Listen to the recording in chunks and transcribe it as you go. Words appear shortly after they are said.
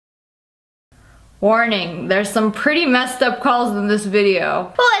Warning, there's some pretty messed up calls in this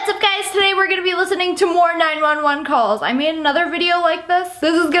video. What's up guys? Today we're gonna be listening to more 911 calls. I made another video like this.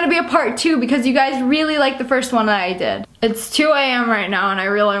 This is gonna be a part 2 because you guys really liked the first one that I did. It's 2 a.m. right now and I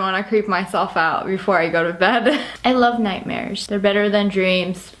really wanna creep myself out before I go to bed. I love nightmares. They're better than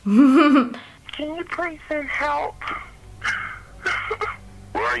dreams. Can you please send help?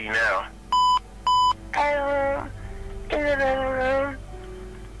 Where are you now? In the living room.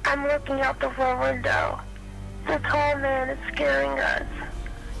 I'm looking out the front window. The tall man is scaring us.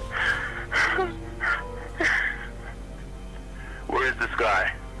 Where is this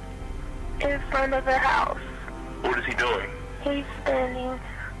guy? In front of the house. What is he doing? He's standing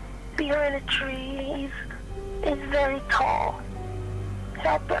behind a tree. He's very tall.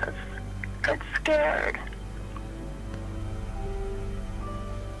 Help us. I'm scared.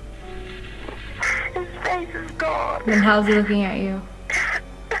 His face is gone. And how's he looking at you?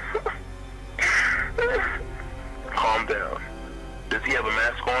 Calm down. Does he have a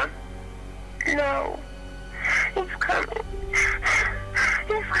mask on? No. He's coming.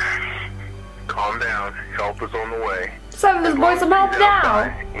 He's coming. Calm down. Help is on the way. Send this boy some help now.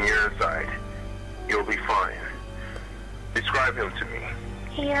 Outside and you're inside. You'll be fine. Describe him to me.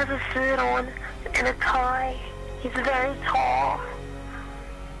 He has a suit on and a tie. He's very tall.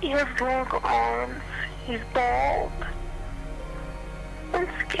 He has long arms. He's bald. I'm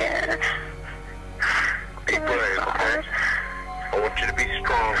scared. Be brave, okay? I want you to be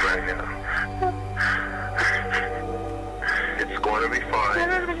strong right now. It's going to be fine.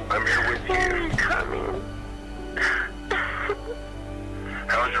 I'm here with you. He's coming.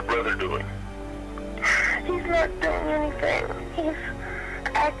 How's your brother doing? He's not doing anything. He's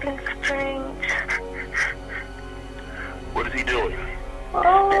acting strange. What is he doing?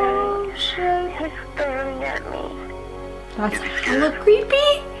 Oh shit. He's staring at me. That's Is he hella scared? creepy.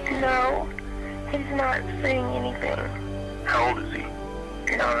 No, he's not saying anything. How old is he?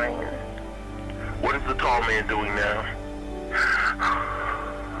 9. What is the tall man doing now?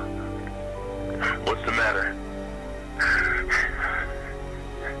 What's the matter?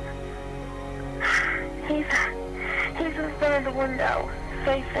 He's in front of the window,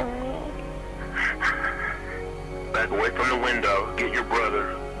 facing me. Back away from the window, get your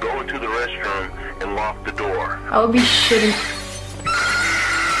brother, go into the restroom, and lock the door. I would be shitting.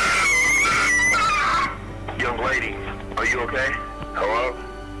 Young lady, are you okay? Hello?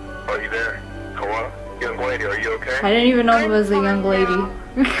 Are you there? Hello? Young lady, are you okay? I didn't even know it was a young lady.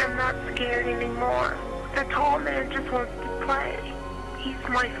 I'm not scared anymore. The tall man just wants to play. He's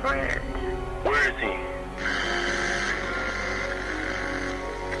my friend. Where is he?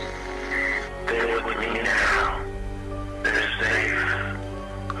 They're with me now. They're safe.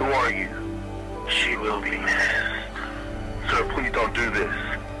 Who are you? She will be missed. Sir, please don't do this.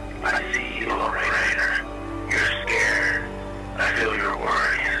 I see you, operator. You're scared. I feel your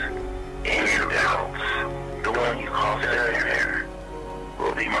worries and your doubts. The one you call Senator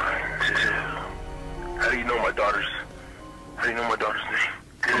will be mine too. How do you know my daughter's name?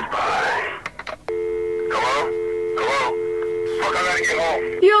 Goodbye. Hello? Hello? Fuck, I gotta get home.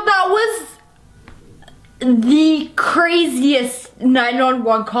 Yo, that was the craziest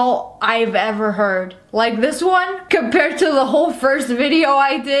 911 call I've ever heard. Like this one, compared to the whole first video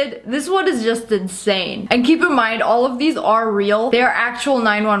I did, this one is just insane. And keep in mind, all of these are real. They are actual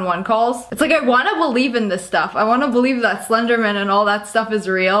 911 calls. It's like I want to believe in this stuff. I want to believe that Slenderman and all that stuff is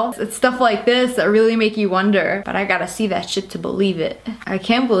real. It's stuff like this that really make you wonder. But I gotta see that shit to believe it. I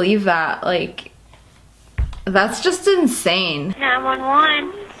can't believe that. Like, that's just insane.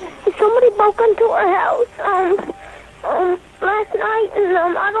 911. Somebody broke into our house last night,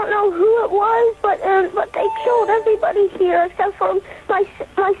 and I don't know who it was, but they killed everybody here except for my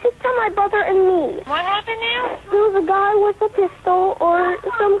sister, my brother, and me. What happened now? There was a guy with a pistol or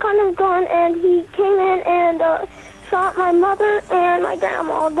some kind of gun, and he came in and shot my mother and my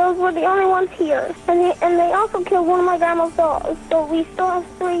grandma. Those were the only ones here, and they also killed one of my grandma's dogs. So we still have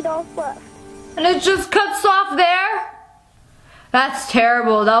 3 dogs left. And it just cuts off there? That's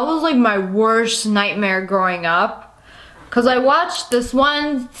terrible. That was like my worst nightmare growing up. Cause I watched this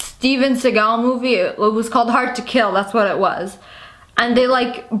one Steven Seagal movie. It was called Hard to Kill. That's what it was. And they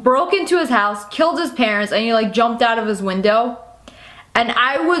like broke into his house, killed his parents, and he like jumped out of his window. And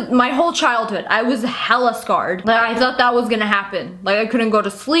my whole childhood, I was hella scarred. Like I thought that was gonna happen. Like I couldn't go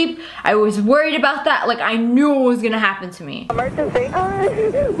to sleep. I was worried about that. Like I knew it was gonna happen to me. Emergency.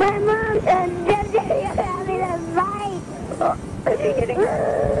 My mom and Daddy are having a fight. Are you getting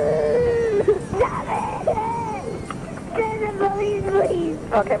hurt? Stop it! Send the police, please.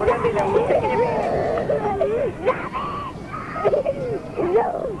 Okay, we're gonna be there. We're taking you. Stop it! Let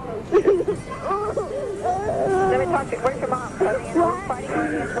me talk to you. Where's your mom?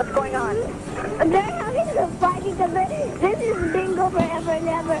 What's going on? They're having a fight because this has been go forever and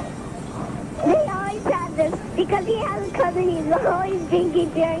ever. They always have this because he has a cousin. He's always drinking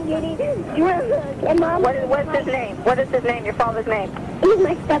beer and getting drunk. And Mom. What's his name? What is his name? Your father's name? He's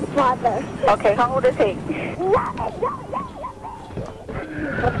my stepfather. Okay, how old is he?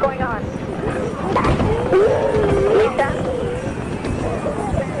 What's going on?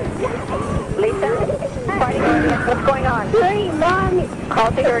 Lisa? Fighting her? What's going on? Hey, Mommy.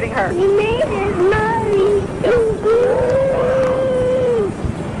 How's he hurting her? He made his mommy.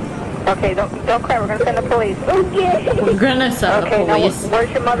 Okay, don't cry. We're going to send the police. Okay. We're gonna send the police. Now,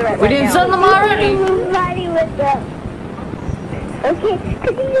 where's your mother at We right didn't now? send them already. Fighting with them. Okay,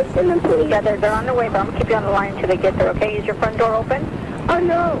 could you just send the police? Yeah, they're on their way, but I'm going to keep you on the line until they get there, okay? Is your front door open? Oh,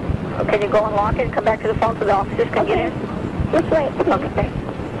 no. Can you go and lock it and come back to the phone so the officers can get in? This way. Okay.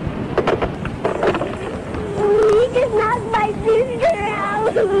 He just knocked my sister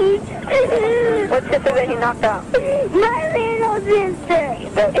out. What sister that he knocked out? My little sister.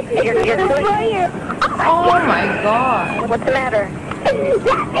 Your twin? Oh my god. What's the matter? Nothing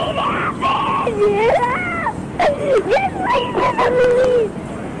happened. Just wait for the police.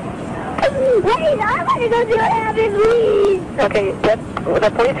 Wait, I want to go see what happened, please. Okay,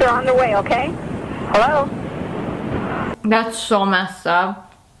 the police are on their way, okay? Hello? That's so messed up.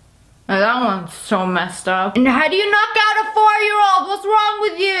 That one's so messed up. And how do you knock out a 4-year-old? What's wrong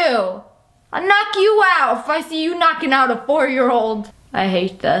with you? I'll knock you out if I see you knocking out a 4-year-old. I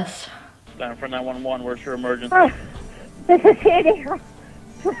hate this. Down for 911, where's your emergency? This is Sandy.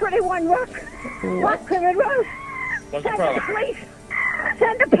 221 Rock. Rock River Road. What's the problem? Police.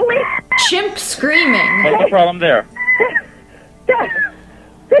 Send the police. Chimp screaming. What's the problem there?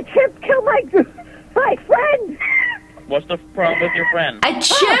 The chimp killed my friend. What's the problem with your friend? A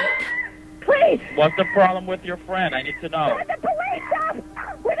chimp? Please. What's the problem with your friend? I need to know. Send the police up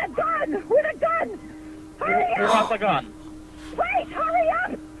with a gun. With a gun. Hurry Who up. has the gun? Please, hurry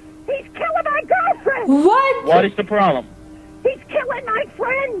up. He's killing my girlfriend. What? What is the problem? He's killing my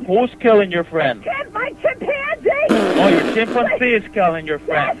friend. Who's killing your friend? My chimpanzee. Oh, your chimpanzee is killing your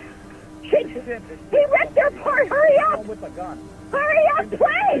friend. He ripped her apart. Hurry up. Hurry up,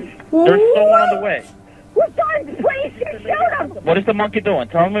 please. There's someone on the way. We're done. Please, you shoot him. What is the monkey doing?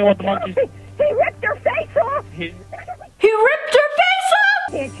 Tell me what the monkey's... He ripped her face off. He ripped her face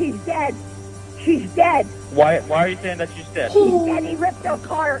off? And she's dead. She's dead. Why are you saying that she's dead? She's dead. He ripped her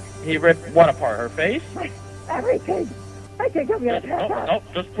apart. He ripped what apart? Her face? Everything. I think I'm going to pass out. No,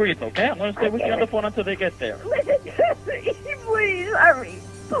 just breathe, okay? I'm going to stay with you on the phone until they get there. Listen to me. Please, hurry.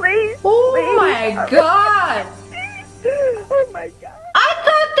 Please. Oh please, my hurry. god. Oh my god. I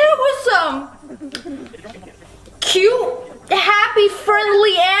thought there was some cute, happy,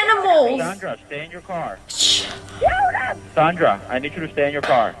 friendly animals. Sandra, stay in your car. Shoot him. Sandra, I need you to stay in your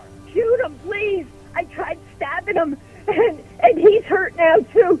car. Shoot him, please. I tried stabbing him, and he's hurt now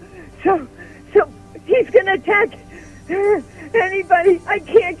too. So he's gonna attack anybody. I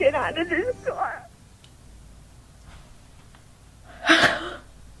can't get out of this car.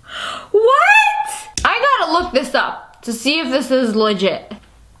 What? I gotta look this up to see if this is legit.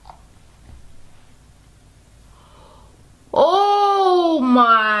 Oh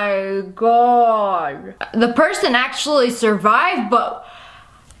my god. The person actually survived, but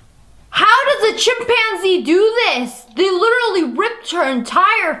how does a chimpanzee do this? They literally ripped her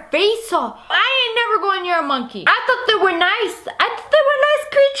entire face off. I ain't never going near a monkey. I thought they were nice. I thought they were nice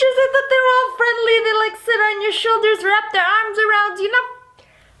creatures. I thought they were all friendly. They like sit on your shoulders, wrap their arms around you, know?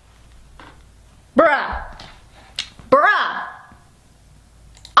 Bruh.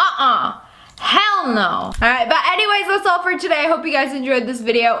 Hell no. Alright, but anyways, that's all for today. I hope you guys enjoyed this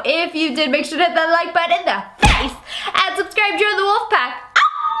video. If you did, make sure to hit that like button in the face and subscribe, join the wolf pack.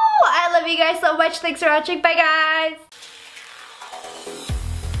 I love you guys so much. Thanks for watching. Bye, guys.